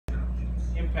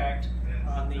impact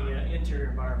on the interior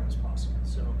environment as possible.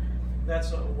 So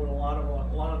that's what a lot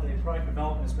of the product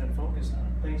development has been focused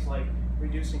on. Things like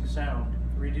reducing sound,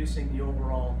 reducing the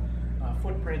overall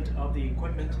footprint of the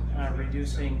equipment,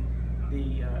 reducing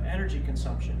the energy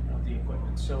consumption of the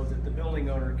equipment, so that the building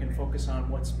owner can focus on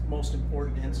what's most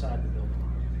important inside the building.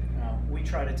 We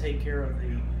try to take care of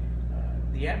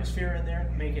the atmosphere in there,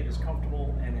 make it as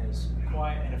comfortable and as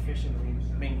quiet and efficiently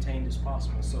maintained as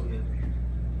possible, so that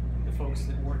the folks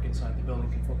that work inside the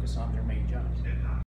building can focus on their main jobs.